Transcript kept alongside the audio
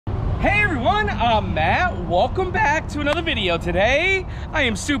everyone, I'm Matt. Welcome back to another video. Today, I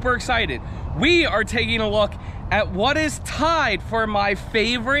am super excited. We are taking a look at what is tied for my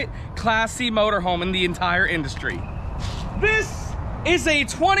favorite Class C motorhome in the entire industry. This is a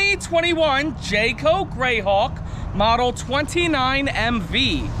 2021 Jayco Greyhawk model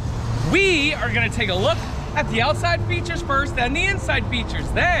 29MV. We are gonna take a look at the outside features first, then the inside features.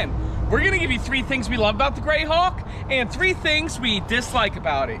 Then, we're gonna give you 3 things we love about the Greyhawk and 3 things we dislike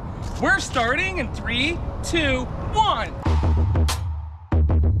about it. We're starting in 3, 2, 1.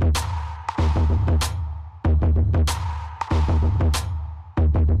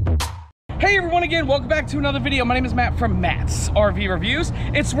 Hey everyone again, welcome back to another video. My name is Matt from Matt's RV Reviews.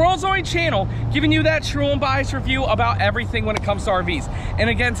 It's the world's only channel giving you that true and biased review about everything when it comes to RVs. And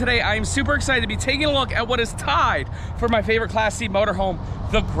again today, I am super excited to be taking a look at what is tied for my favorite Class C motorhome,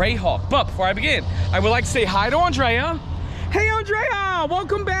 the Greyhawk. But before I begin, I would like to say hi to Andrea. Hey Andrea,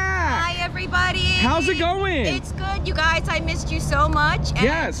 welcome back. Hi everybody. How's it going? It's good, you guys. I missed you so much. And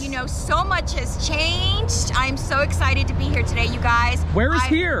yes. You know, so much has changed. I'm so excited to be here today, you guys. Where is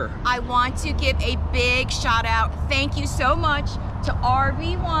here? I want to give a big shout out. Thank you so much to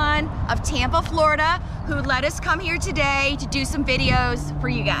RV1 of Tampa, Florida, who let us come here today to do some videos for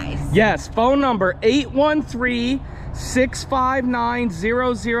you guys. Yes, phone number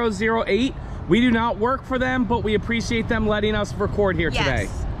 813-659-0008. We do not work for them, but we appreciate them letting us record here today.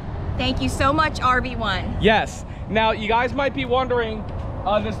 Thank you so much, RV1. Yes. Now, you guys might be wondering,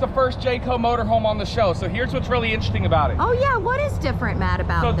 this is the first Jayco motorhome on the show, so here's what's really interesting about it. Oh yeah, what is different, Matt,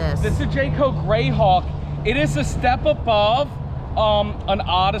 about this? This is a Jayco Greyhawk. It is a step above an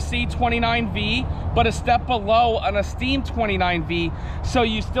Odyssey 29V, but a step below an Esteem 29V. So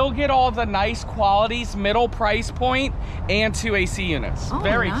you still get all the nice qualities, middle price point, and 2 AC units. Oh,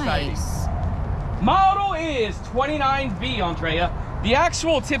 very nice. exciting. Model is 29V, Andrea. The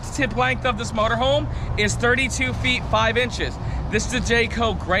actual tip-to-tip length of this motorhome is 32 feet 5 inches. This is the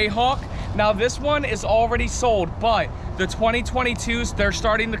Jayco Greyhawk. Now this one is already sold, but the 2022s, they're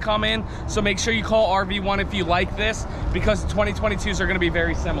starting to come in. So make sure you call RV1 if you like this, because the 2022s are gonna be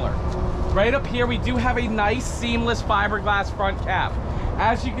very similar. Right up here, we do have a nice seamless fiberglass front cap.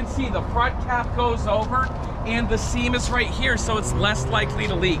 As you can see, the front cap goes over and the seam is right here, so it's less likely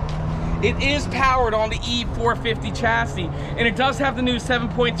to leak. It is powered on the E450 chassis, and it does have the new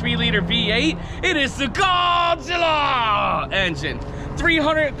 7.3 liter V8. It is the Godzilla engine.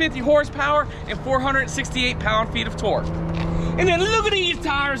 350 horsepower and 468 pound-feet of torque. And then look at these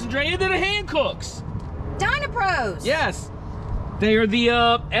tires, Andrea, they're the Hancooks. Dynapros. Yes. They are the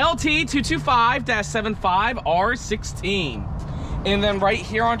LT225-75R16. And then right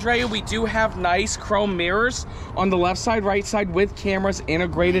here, Andrea, we do have nice chrome mirrors on the left side, right side with cameras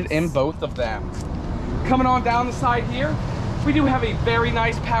integrated in both of them. Coming on down the side here, we do have a very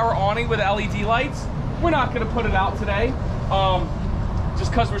nice power awning with LED lights. We're not gonna put it out today, just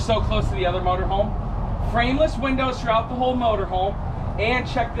because we're so close to the other motorhome. Frameless windows throughout the whole motorhome. And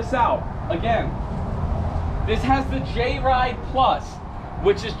check this out, again, this has the J-Ride Plus,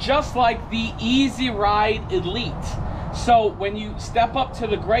 which is just like the Easy Ride Elite. So when you step up to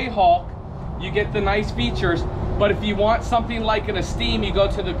the Greyhawk, you get the nice features, but if you want something like an Esteem, you go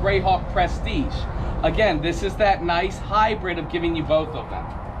to the Greyhawk Prestige. Again, this is that nice hybrid of giving you both of them.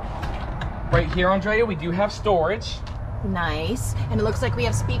 Right here, Andrea, we do have storage. Nice. And it looks like we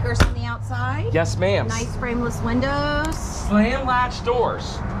have speakers on the outside. Yes, ma'am. Nice frameless windows. Slam latch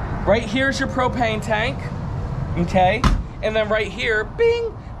doors. Right here's your propane tank, okay? And then right here,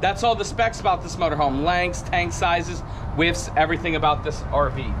 bing, that's all the specs about this motorhome. Lengths, tank sizes, widths, everything about this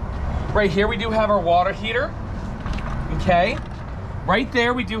RV. Right here we do have our water heater, okay? Right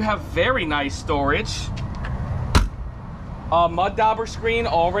there we do have very nice storage. Mud dauber screen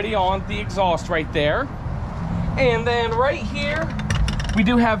already on the exhaust right there. And then right here, we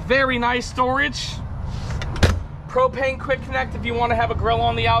do have very nice storage. Propane quick connect if you want to have a grill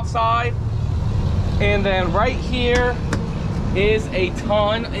on the outside. And then right here is a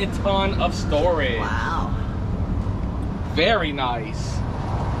ton of storage. Wow. Very nice.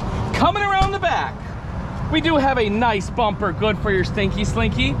 Coming around the back, we do have a nice bumper, good for your stinky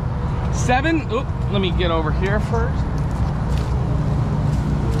slinky. Let me get over here first.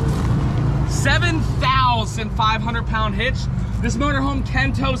 7,500 pound hitch. This motorhome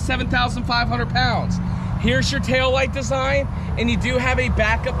can tow 7,500 pounds. Here's your tail light design, and you do have a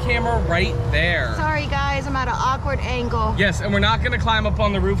backup camera right there. Sorry guys, I'm at an awkward angle. Yes, and we're not gonna climb up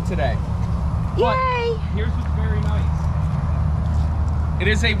on the roof today. Yay! But here's what's very nice. It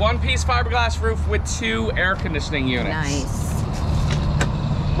is a one-piece fiberglass roof with 2 air conditioning units. Nice.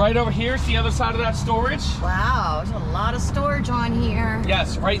 Right over here is the other side of that storage. Wow, there's a lot of storage on here.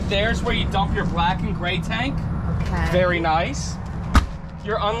 Yes, right there's where you dump your black and gray tank. Okay. Very nice.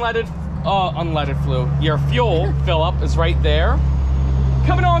 Your unleaded fluid. Your fuel fill up is right there.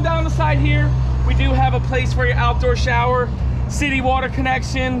 Coming on down the side here, we do have a place for your outdoor shower, city water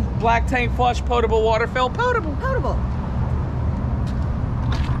connection, black tank flush, potable water fill. Potable.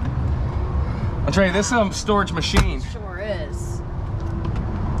 Andrea, this is a storage machine. Sure is.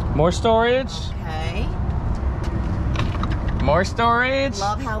 More storage. Okay. More storage.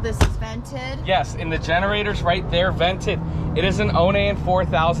 Love how this is vented. Yes, and the generator's right there vented. It is an Onan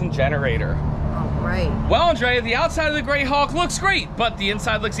 4000 generator. All right. Well, Andrea, the outside of the Greyhawk looks great, but the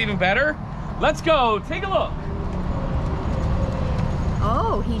inside looks even better. Let's go take a look.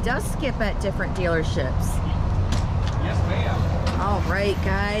 Oh, he does skip at different dealerships. Yes, ma'am. All right,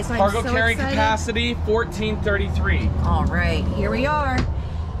 guys. I'm Cargo so carrying excited. capacity, 1433. All right, here we are.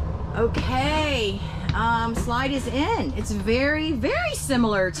 Okay, slide is in. It's very, very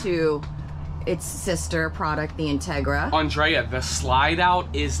similar to its sister product, the Integra. Andrea, the slide out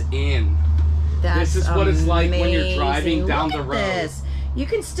is in. That's this is what it's like when you're driving amazing. down Look the at road. This. You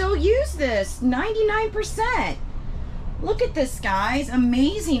can still use this, 99%. Look at this, guys.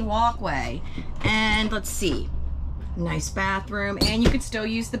 Amazing walkway. And let's see. Nice bathroom, and you can still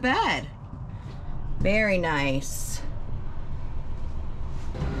use the bed. Very nice.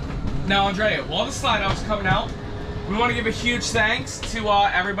 Now, Andrea, while the slide out's coming out, we want to give a huge thanks to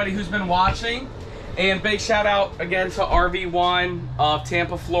everybody who's been watching, and big shout out again to RV1 of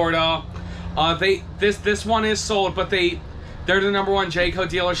Tampa, Florida. This one is sold, but they're the #1 Jayco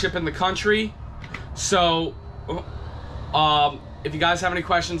dealership in the country. So, if you guys have any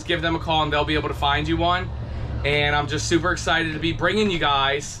questions, give them a call and they'll be able to find you one. And I'm just super excited to be bringing you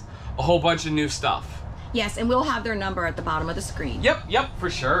guys a whole bunch of new stuff. Yes, and we'll have their number at the bottom of the screen. Yep, for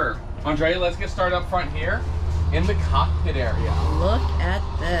sure. Andrea, let's get started up front here in the cockpit area. Look at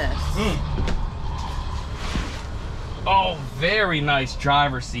this. Oh, very nice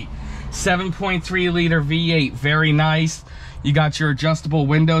driver's seat. 7.3 liter V8, very nice. You got your adjustable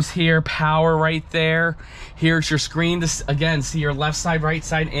windows here, power right there. Here's your screen to, again, see your left side, right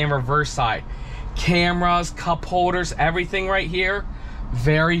side, and reverse side. Cameras, cup holders, everything right here.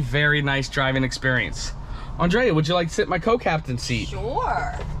 Very, very nice driving experience. Andrea, would you like to sit in my co-captain seat?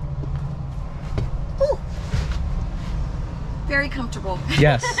 Sure. Ooh. Very comfortable.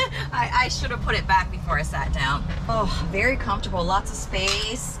 Yes. I should have put it back before I sat down. Oh, very comfortable, lots of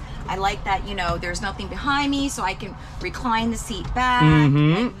space. I like that, you know, there's nothing behind me, so I can recline the seat back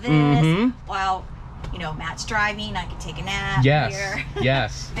like this while, you know, Matt's driving. I can take a nap here.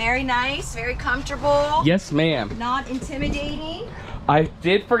 Yes. Very nice, very comfortable. Yes, ma'am. Not intimidating. I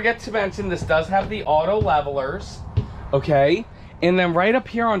did forget to mention this does have the auto levelers, okay? And then right up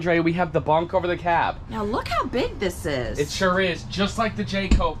here, Andrea, we have the bunk over the cab. Now look how big this is. It sure is, just like the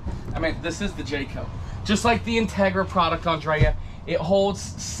Jayco. I mean, this is the Jayco. Just like the Integra product, Andrea, it holds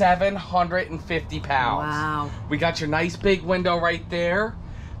 750 pounds. Wow. We got your nice big window right there.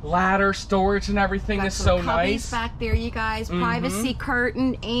 Ladder, storage, and everything got is some so cubbies nice. Back there, you guys. Privacy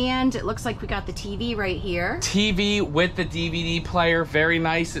curtain, and it looks like we got the TV right here. TV with the DVD player, very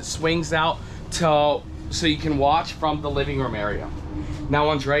nice. It swings out to so you can watch from the living room area. Now,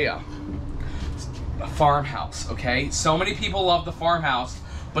 Andrea, a farmhouse, okay? So many people love the farmhouse,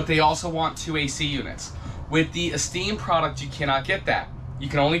 but they also want 2 AC units. With the Esteem product, you cannot get that. You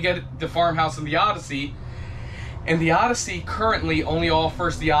can only get the farmhouse and the Odyssey. And the Odyssey currently only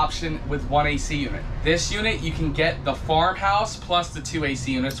offers the option with 1 AC unit. This unit, you can get the farmhouse plus the 2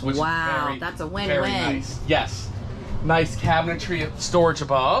 AC units, which is very, that's a win-win. very nice. Yes. Nice cabinetry storage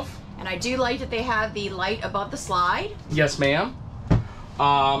above. And I do like that they have the light above the slide. Yes, ma'am.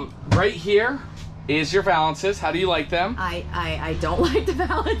 Right here is your valances. How do you like them? I don't like the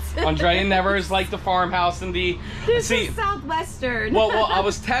valances. Andrea never is like the farmhouse and the... This is Southwestern. Well, I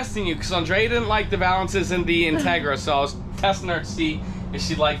was testing you because Andrea didn't like the valances in the Integra, so I was testing her to see if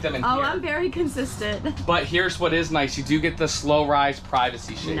she liked them in here. Oh, I'm very consistent. But here's what is nice. You do get the slow rise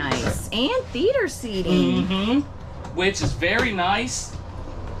privacy shades. Nice. And theater seating. Which is very nice.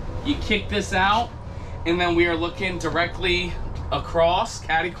 You kick this out, and then we are looking directly across,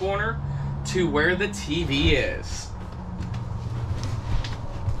 catty corner, to where the TV is.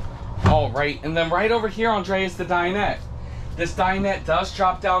 All right, and then right over here, Andrea, is the dinette. This dinette does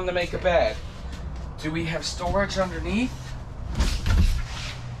drop down to make a bed. Do we have storage underneath?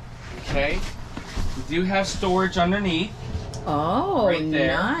 Okay, we do have storage underneath. Oh, right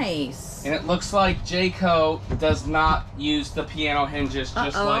there. Nice. And it looks like Jayco does not use the piano hinges,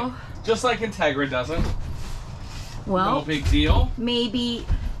 just like Integra doesn't. Well, no big deal. maybe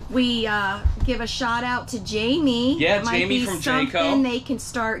we give a shout out to Jamie. Yeah, Jamie from Jayco. Something they can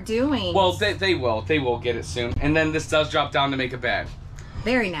start doing. Well, they will get it soon. And then this does drop down to make a bed.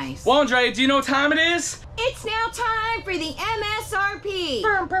 Very nice. Well, Andrea, do you know what time it is? It's now time for the MSRP.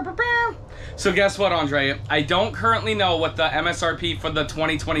 So guess what, Andrea? I don't currently know what the MSRP for the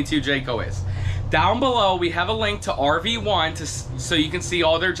 2022 Jayco is. Down below, we have a link to RV1 so you can see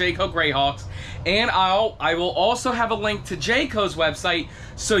all their Jayco Greyhawks. And I will also have a link to Jayco's website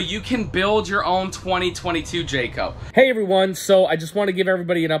so you can build your own 2022 Jayco. Hey everyone, so I just want to give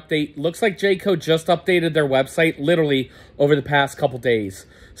everybody an update. Looks like Jayco just updated their website literally over the past couple days.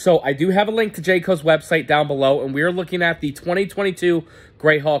 So I do have a link to Jayco's website down below, and we're looking at the 2022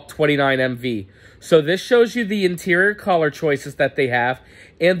 Greyhawk 29MV. So this shows you the interior color choices that they have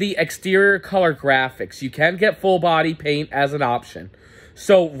and the exterior color graphics. You can get full body paint as an option.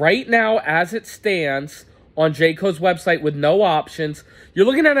 So right now, as it stands on Jayco's website with no options, you're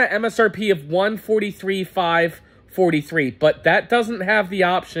looking at an MSRP of $143,543, but that doesn't have the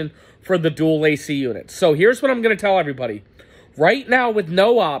option for the dual AC units. So here's what I'm going to tell everybody. Right now, with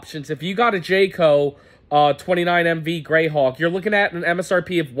no options, if you got a Jayco 29MV Greyhawk, you're looking at an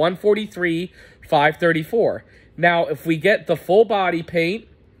MSRP of $143,534. Now, if we get the full body paint,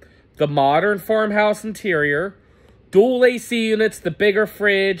 the modern farmhouse interior, dual AC units, the bigger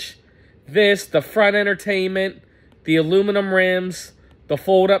fridge, the front entertainment, the aluminum rims, the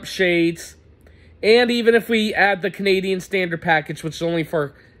fold-up shades, and even if we add the Canadian standard package, which is only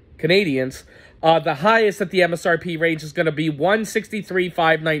for Canadians, the highest at the MSRP range is going to be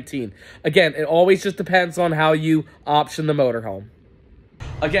 $163,519. Again, it always just depends on how you option the motorhome.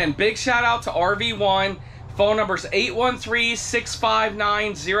 Again, big shout out to RV1. Phone number is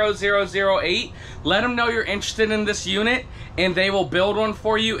 813-659-0008. Let them know you're interested in this unit, and they will build one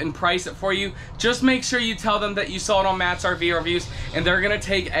for you and price it for you. Just make sure you tell them that you saw it on Matt's RV Reviews, and they're going to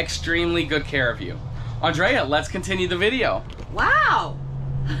take extremely good care of you. Andrea, let's continue the video. Wow.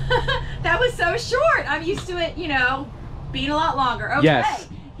 That was so short. I'm used to it, you know, being a lot longer. Okay. Yes.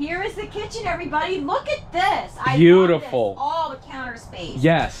 Here is the kitchen, everybody. Look at this. Beautiful. I love this. All the counter space.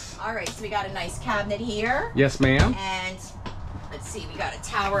 Yes. All right, so we got a nice cabinet here. Yes, ma'am. And let's see, we got a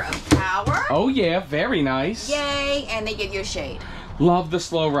tower of power. Oh, yeah, very nice. Yay, and they give you a shade. Love the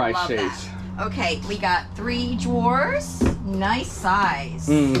slow rise Love shades. That. Okay, we got 3 drawers. Nice size.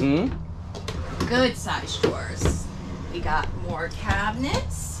 Mm-hmm. Good size drawers. We got more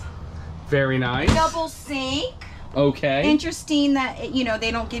cabinets. Very nice. Double sink. Okay. Interesting that, you know,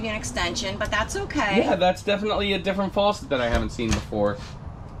 they don't give you an extension, but that's okay. Yeah, that's definitely a different faucet that I haven't seen before.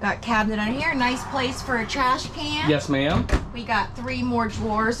 Got cabinet on here. Nice place for a trash can. Yes, ma'am. We got 3 more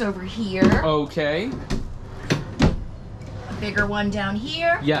drawers over here. Okay. A bigger one down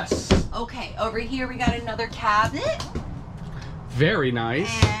here. Yes. Okay, over here we got another cabinet. Very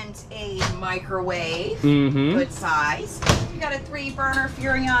nice. And a microwave. Mm-hmm. Good size. We got a 3-burner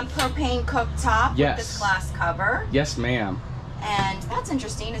Furrion propane cooktop Yes. with this glass cover. Yes, ma'am. And that's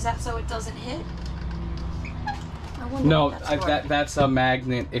interesting. Is that so it doesn't hit? I wonder No, what that's for. that's a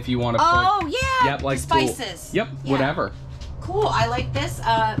magnet if you want to put. Oh, yeah. Yep, like spices. Yep, Yeah. whatever. Cool. I like this.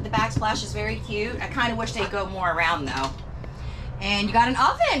 The backsplash is very cute. I kind of wish they'd go more around, though. And you got an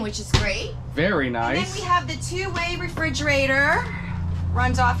oven, which is great. Very nice. And then we have the 2-way refrigerator.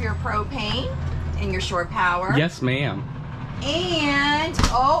 Runs off your propane and your shore power. Yes, ma'am. And,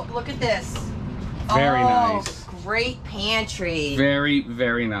 oh, look at this. Very nice. Great pantry. Very,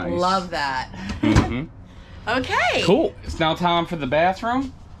 very nice. Love that. Mm-hmm. Okay. Cool. It's now time for the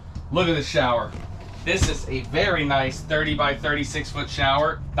bathroom. Look at the shower. This is a very nice 30 by 36 foot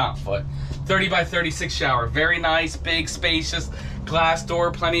shower. Not foot. 30 by 36 shower. Very nice, big, spacious, glass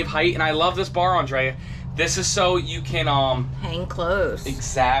door, plenty of height. And I love this bar, Andrea. This is so you can hang clothes.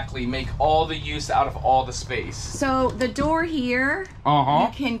 Exactly. Make all the use out of all the space. So the door here, you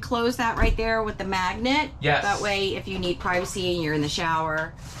can close that right there with the magnet. Yes. That way if you need privacy and you're in the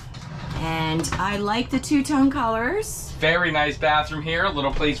shower. And I like the 2-tone colors. Very nice bathroom here. A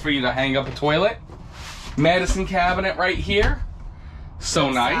little place for you to hang up a toilet. Medicine cabinet right here. So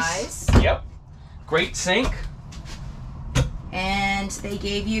nice. Size. Yep. Great sink. And they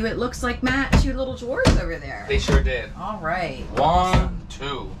gave you, it looks like, Matt, 2 little drawers over there. They sure did. All right. 1,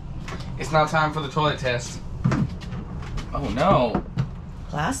 2. It's now time for the toilet test. Oh no.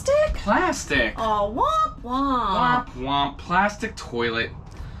 Plastic? Plastic. Oh, womp womp. Womp womp. Plastic toilet.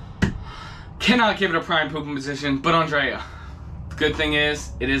 Cannot give it a prime pooping position, but Andrea, the good thing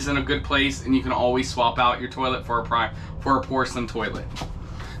is, it is in a good place and you can always swap out your toilet for a porcelain toilet.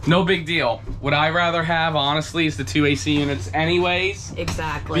 No big deal. What I rather have, honestly, is the 2 AC units anyways.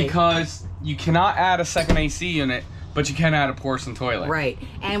 Exactly. Because you cannot add a second AC unit but you can add a porcelain toilet. Right.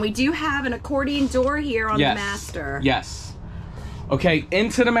 And we do have an accordion door here on the master. Yes. Okay,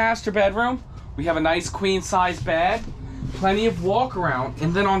 into the master bedroom, we have a nice queen size bed, plenty of walk around,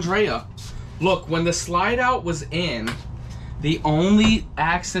 and then Andrea, look, when the slide out was in, the only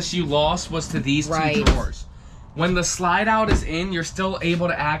access you lost was to these two drawers. When the slide out is in, you're still able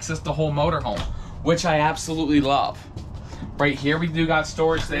to access the whole motorhome, which I absolutely love. Right here, we do got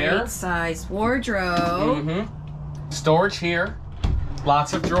storage there. Great size wardrobe. Mm-hmm. Storage here.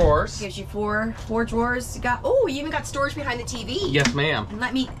 Lots of drawers. Gives you four drawers. You got, oh, you even got storage behind the TV. Yes, ma'am. And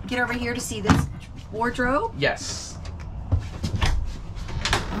let me get over here to see this wardrobe. Yes.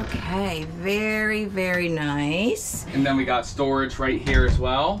 Okay, very, very nice. And then we got storage right here as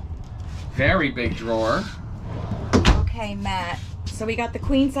well. Very big drawer. Okay, Matt. So we got the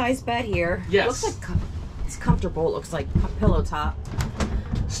queen size bed here. Yes. Looks like it's comfortable. It looks like a pillow top.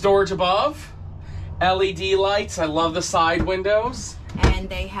 Storage above. LED lights. I love the side windows. And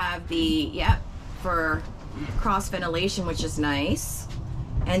they have the, for cross ventilation, which is nice.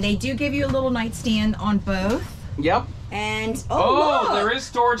 And they do give you a little nightstand on both. Yep. And, oh, look. there is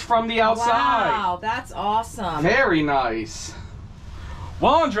storage from the outside. Wow, that's awesome. Very nice.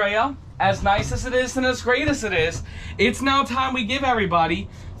 Well, Andrea, as nice as it is and as great as it is, it's now time we give everybody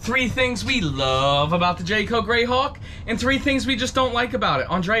 3 things we love about the Jayco Greyhawk and 3 things we just don't like about it.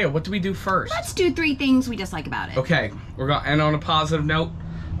 Andrea, what do we do first? Let's do 3 things we dislike about it. Okay, we're going to end on a positive note.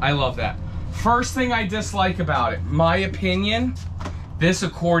 I love that. First thing I dislike about it, my opinion, this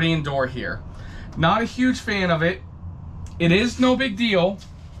accordion door here. Not a huge fan of it. It is no big deal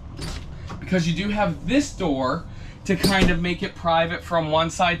because you do have this door to kind of make it private from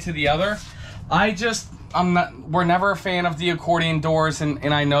one side to the other. We're never a fan of the accordion doors,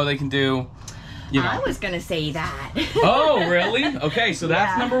 and I know they can do, you know. I was gonna say that. Oh, really? Okay, so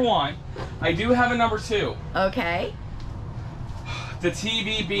that's number 1. I do have a number 2. Okay. The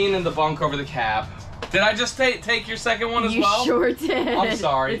TV being in the bunk over the cab. Did I just take your second one as well? You sure did. I'm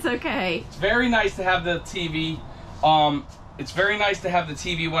sorry. It's okay. It's very nice to have the TV. It's very nice to have the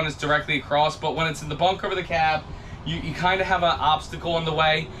TV when it's directly across, but when it's in the bunk over the cab, you kind of have an obstacle in the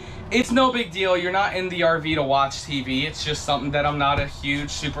way. It's no big deal. You're not in the RV to watch TV. It's just something that I'm not a huge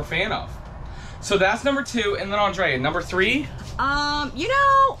super fan of. So that's number 2, and then Andrea, number 3? You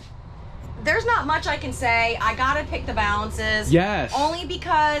know, there's not much I can say. I gotta pick the balances. Yes. Only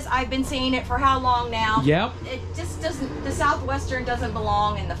because I've been saying it for how long now? Yep. It just doesn't, the Southwestern doesn't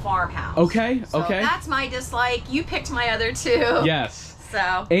belong in the farmhouse. Okay, So okay. that's my dislike. You picked my other 2. Yes.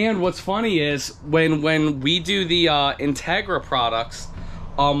 So. And what's funny is when we do the Integra products,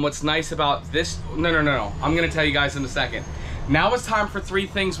 what's nice about this, no, I'm gonna tell you guys in a second. Now it's time for 3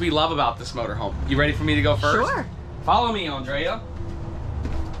 things we love about this motorhome. You ready for me to go first? Sure. Follow me, Andrea.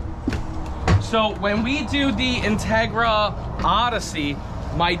 So when we do the Integra Odyssey,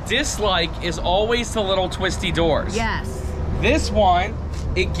 my dislike is always the little twisty doors. Yes. This one,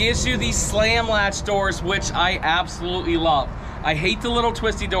 it gives you these slam latch doors, which I absolutely love. I hate the little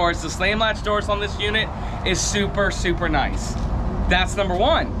twisty doors. The slam latch doors on this unit is super, super nice. That's number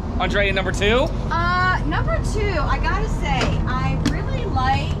 1. Andrea, number 2? Number 2, I gotta say, I really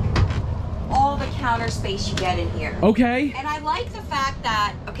like all the counter space you get in here. Okay. And I like the fact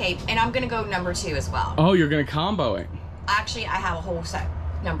that, okay, and I'm gonna go number 2 as well. Oh, you're gonna combo it. Actually, I have a whole set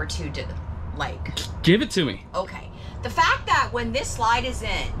number 2 to like. Give it to me. Okay. The fact that when this slide is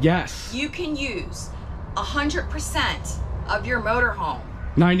in, Yes. you can use 100% of your motorhome.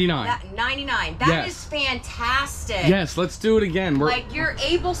 99. 99. That Yes. is fantastic. Yes, let's do it again. Like, you're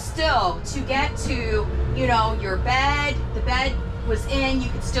able still to get to, you know, your bed. The bed was in. You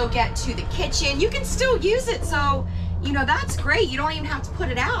can still get to the kitchen. You can still use it. So, you know, that's great. You don't even have to put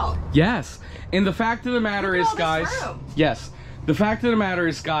it out. Yes. And the fact of the matter is, guys. Yes. The fact of the matter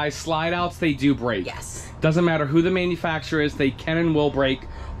is, guys, slide outs, they do break. Yes. Doesn't matter who the manufacturer is, they can and will break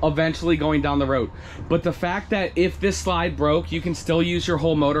eventually going down the road. But the fact that if this slide broke, you can still use your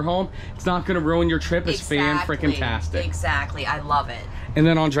whole motorhome, it's not going to ruin your trip. It's fan-freaking-tastic. Exactly. I love it. And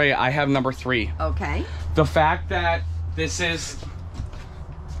then, Andrea, I have number 3. Okay. The fact that this is...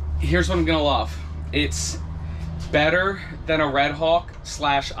 Here's what I'm going to love. It's better than a Redhawk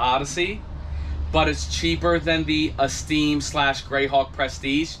 / Odyssey, but it's cheaper than the Esteem / Greyhawk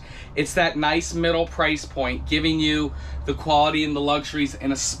Prestige. It's that nice middle price point, giving you the quality and the luxuries,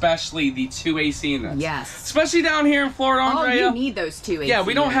 and especially the 2 AC units. Yes. Especially down here in Florida, Andrea. Oh, you need those 2 AC Yeah,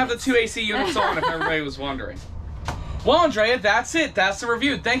 we don't have the units. 2 AC units on, if everybody was wondering. Well, Andrea, that's it. That's the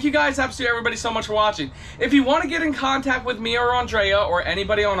review. Thank you guys, absolutely everybody, so much for watching. If you want to get in contact with me or Andrea or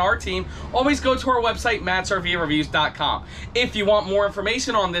anybody on our team, always go to our website, mattsrvreviews.com. If you want more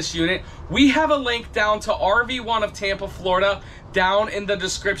information on this unit, we have a link down to RV1 of Tampa, Florida, down in the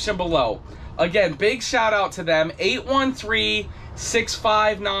description below. Again, big shout out to them,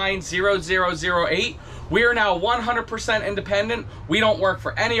 813-659-0008. We are now 100% independent. We don't work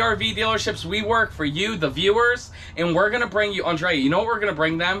for any RV dealerships. We work for you, the viewers, and we're going to bring you, Andrea, you know what we're going to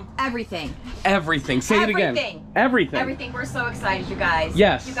bring them? Everything. Everything. Say it again. Everything. Everything. We're so excited, you guys.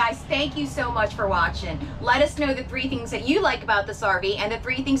 Yes. You guys, thank you so much for watching. Let us know the 3 things that you like about this RV and the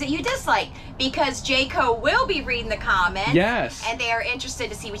 3 things that you dislike, because Jayco will be reading the comments. Yes. And they are interested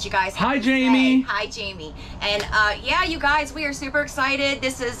to see what you guys have Hi, to Jamie. say. Hi, Jamie. And yeah, you guys, we are super excited.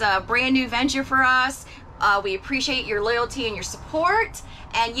 This is a brand new venture for us. We appreciate your loyalty and your support.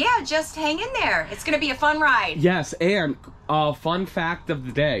 And yeah, just hang in there. It's going to be a fun ride. Yes, and fun fact of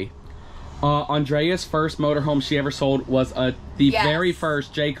the day. Andrea's first motorhome she ever sold was the very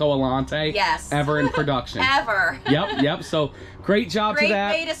first Jayco Alante ever in production. Ever. Yep. So great job to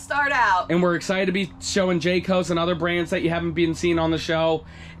that. Great way to start out. And we're excited to be showing Jaycos and other brands that you haven't been seeing on the show.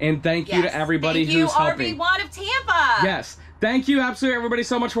 And thank you to everybody who's helping. RV1 of Tampa. Yes. Thank you, absolutely everybody,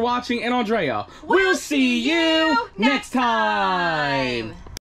 so much for watching. And Andrea, we'll see you next time.